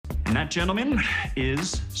And that gentleman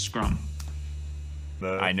is Scrum.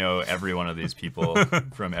 I know every one of these people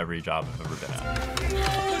from every job I've ever been at.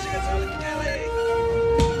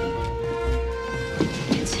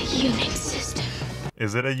 It's a Unix system.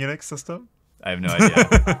 Is it a Unix system? I have no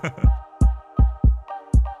idea.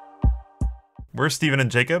 We're Steven and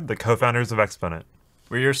Jacob, the co-founders of Exponent.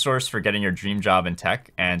 We're your source for getting your dream job in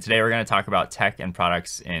tech, and today we're going to talk about tech and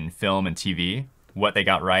products in film and TV, what they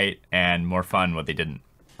got right, and more fun, what they didn't.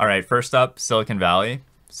 All right, first up, Silicon Valley.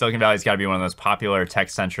 Silicon Valley's got to be one of those popular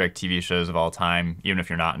tech-centric TV shows of all time, even if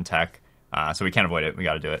you're not in tech. So we can't avoid it. We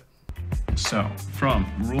got to do it. So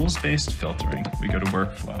from rules-based filtering, we go to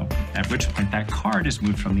workflow, at which point that card is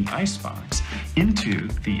moved from the icebox into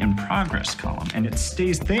the in progress column, and it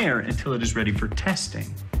stays there until it is ready for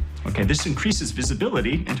testing. Okay, this increases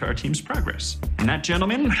visibility into our team's progress. And that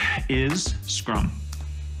gentleman is Scrum.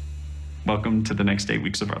 Welcome to the next 8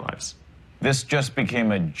 weeks of our lives. This just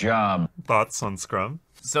became a job. Thoughts on Scrum?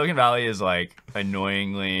 Silicon Valley is like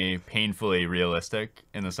annoyingly, painfully realistic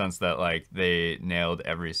in the sense that like they nailed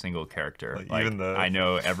every single character. Like, even the... I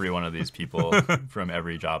know every one of these people from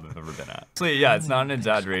every job I've ever been at. So yeah, it's not an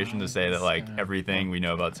exaggeration to say that like everything we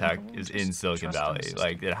know about tech is in Silicon Valley.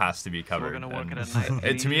 Like it has to be covered.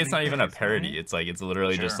 And to me, it's not even a parody. It's like it's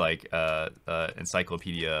literally just like a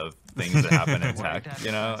encyclopedia of things that happen in tech,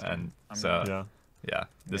 you know? And so. Yeah,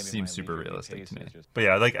 this seems super realistic to me. But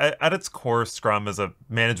yeah, like at its core, Scrum is a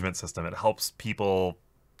management system. It helps people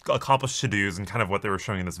accomplish to-dos, and kind of what they were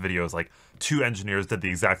showing in this video is like two engineers did the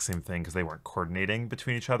exact same thing because they weren't coordinating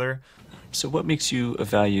between each other. So what makes you a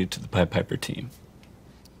value to the Pied Piper team?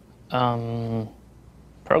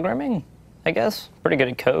 Programming, I guess. Pretty good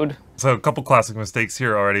at code. So a couple classic mistakes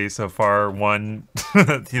here already so far. One,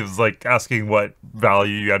 he was like asking what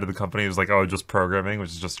value you add to the company. He was like, oh, just programming,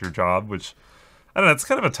 which is just your job, which... I don't know, it's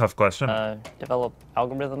kind of a tough question. Develop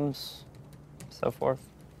algorithms, so forth.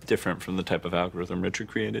 Different from the type of algorithm Richard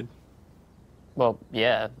created? Well,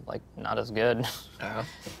 yeah, like not as good.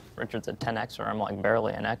 Richard's a 10xer, I'm like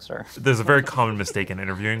barely an xer. There's a very common mistake in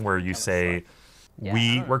interviewing where you say,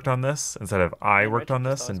 we worked on this instead of I worked on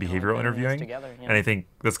this in behavioral interviewing. And I think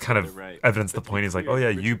that's kind of evidence the point. He's like, oh yeah,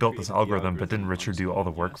 you built this algorithm, but didn't Richard do all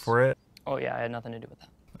the work for it? Oh yeah, I had nothing to do with that.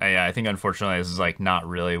 Yeah, I think unfortunately this is like not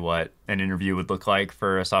really what an interview would look like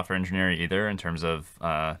for a software engineer either, in terms of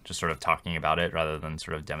just sort of talking about it rather than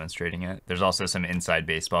sort of demonstrating it. There's also some inside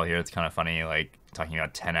baseball here. It's kind of funny, like talking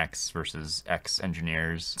about 10x versus x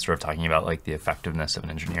engineers, sort of talking about like the effectiveness of an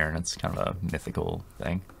engineer, and it's kind of a mythical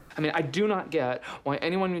thing. I mean, I do not get why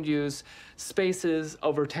anyone would use spaces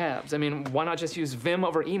over tabs. I mean, why not just use Vim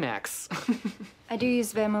over Emacs? I do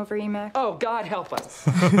use Vim over Emacs. Oh, God help us.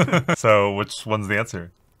 So which one's the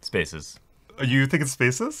answer? Spaces. You think it's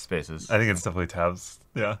spaces? Spaces. I think it's definitely tabs.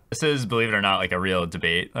 Yeah. This is, believe it or not, like a real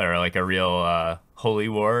debate or like a real holy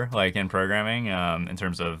war, like in programming, in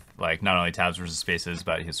terms of like not only tabs versus spaces,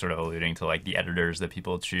 but he's sort of alluding to like the editors that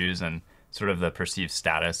people choose and sort of the perceived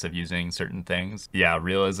status of using certain things. Yeah,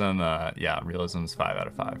 realism. Realism's 5 out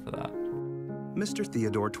of 5 for that. Mr.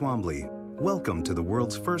 Theodore Twombly, welcome to the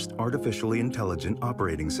world's first artificially intelligent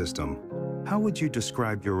operating system. How would you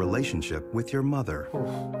describe your relationship with your mother?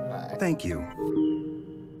 Thank you.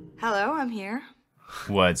 Hello, I'm here.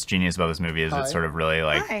 What's genius about this movie is it sort of really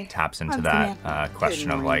like taps into that question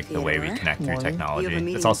of like the way we connect through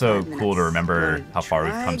technology. It's also cool to remember how far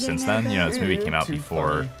we've come since then. You know, this movie came out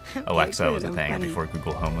before Alexa was a thing, before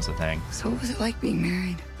Google Home was a thing. So what was it like being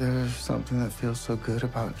married? There's something that feels so good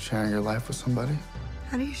about sharing your life with somebody.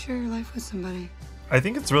 How do you share your life with somebody? I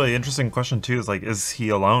think it's a really interesting question too, is like, is he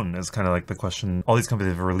alone is kind of like the question. All these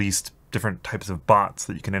companies have released different types of bots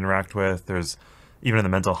that you can interact with. There's, even in the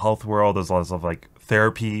mental health world, there's lots of like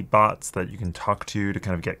therapy bots that you can talk to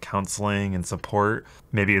kind of get counseling and support.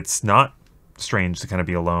 Maybe it's not strange to kind of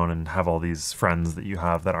be alone and have all these friends that you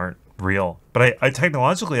have that aren't real. But I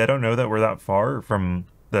technologically, I don't know that we're that far from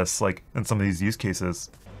this, like in some of these use cases.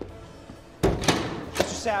 Mr.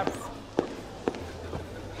 Sapp.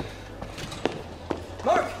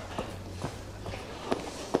 Mark!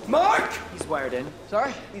 Mark! He's wired in.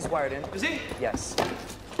 Sorry? He's wired in. Is he? Yes.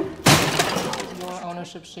 Your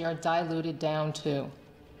ownership share diluted down to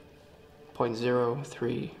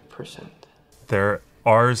 0.03%. There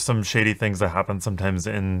are some shady things that happen sometimes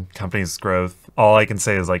in companies' growth. All I can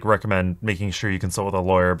say is like recommend making sure you consult with a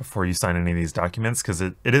lawyer before you sign any of these documents, because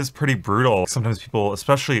it is pretty brutal. Sometimes people,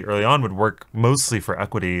 especially early on, would work mostly for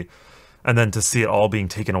equity, and then to see it all being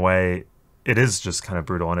taken away it is just kind of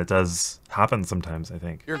brutal, and it does happen sometimes, I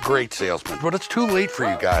think. You're a great salesman, but it's too late for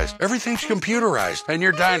you guys. Everything's computerized, and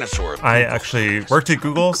you're dinosaurs. I actually worked at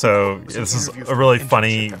Google, so this is a really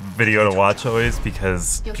funny video to watch always,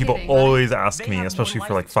 because people always ask me, especially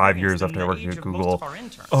for like 5 years after working at Google,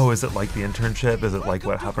 oh, is it like the internship? Is it like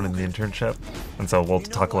what happened in the internship? And so we'll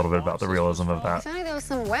talk a little bit about the realism of that. If only there was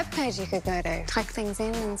some webpage you could go to. Type things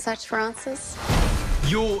in and search for answers.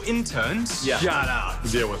 You're interns? Yeah. Shut up.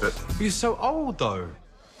 Deal with it. You're so old, though.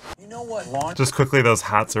 You know what? Just quickly, those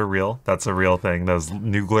hats are real. That's a real thing. Those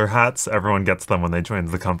Noogler hats, everyone gets them when they join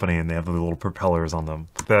the company, and they have the little propellers on them.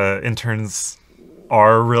 The interns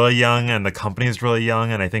are really young, and the company is really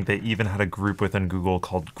young, and I think they even had a group within Google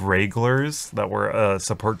called Greyglers that were a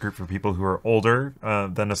support group for people who are older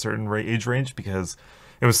than a certain age range, because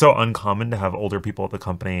it was so uncommon to have older people at the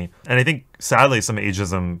company. And I think, sadly, some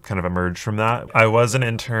ageism kind of emerged from that. I was an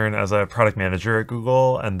intern as a product manager at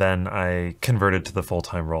Google, and then I converted to the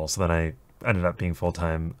full-time role. So then I ended up being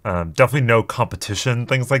full-time. Definitely no competition,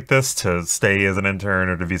 things like this, to stay as an intern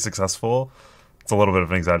or to be successful. It's a little bit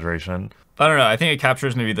of an exaggeration. I don't know. I think it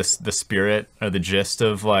captures maybe the spirit or the gist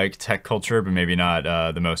of like tech culture, but maybe not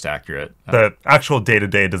the most accurate. The actual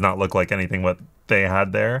day-to-day does not look like anything what they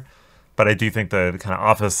had there. But I do think the kind of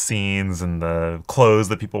office scenes and the clothes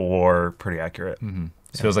that people wore are pretty accurate. Mm-hmm.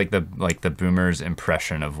 It feels like the boomers'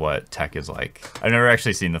 impression of what tech is like. I've never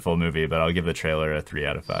actually seen the full movie, but I'll give the trailer a 3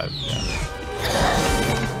 out of 5. Yeah.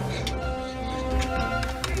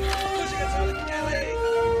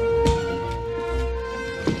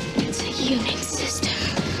 It's a Unix system.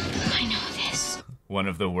 I know this. One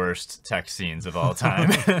of the worst tech scenes of all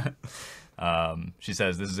time. She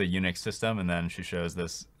says this is a Unix system, and then she shows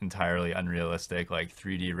this entirely unrealistic, like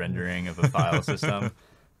 3D rendering of a file system,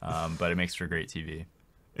 but it makes for great TV.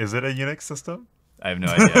 Is it a Unix system? I have no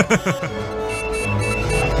idea. You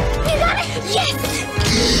got it! Yes!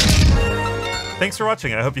 Thanks for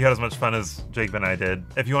watching. I hope you had as much fun as Jacob and I did.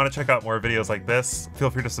 If you want to check out more videos like this, feel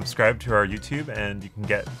free to subscribe to our YouTube, and you can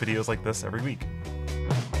get videos like this every week.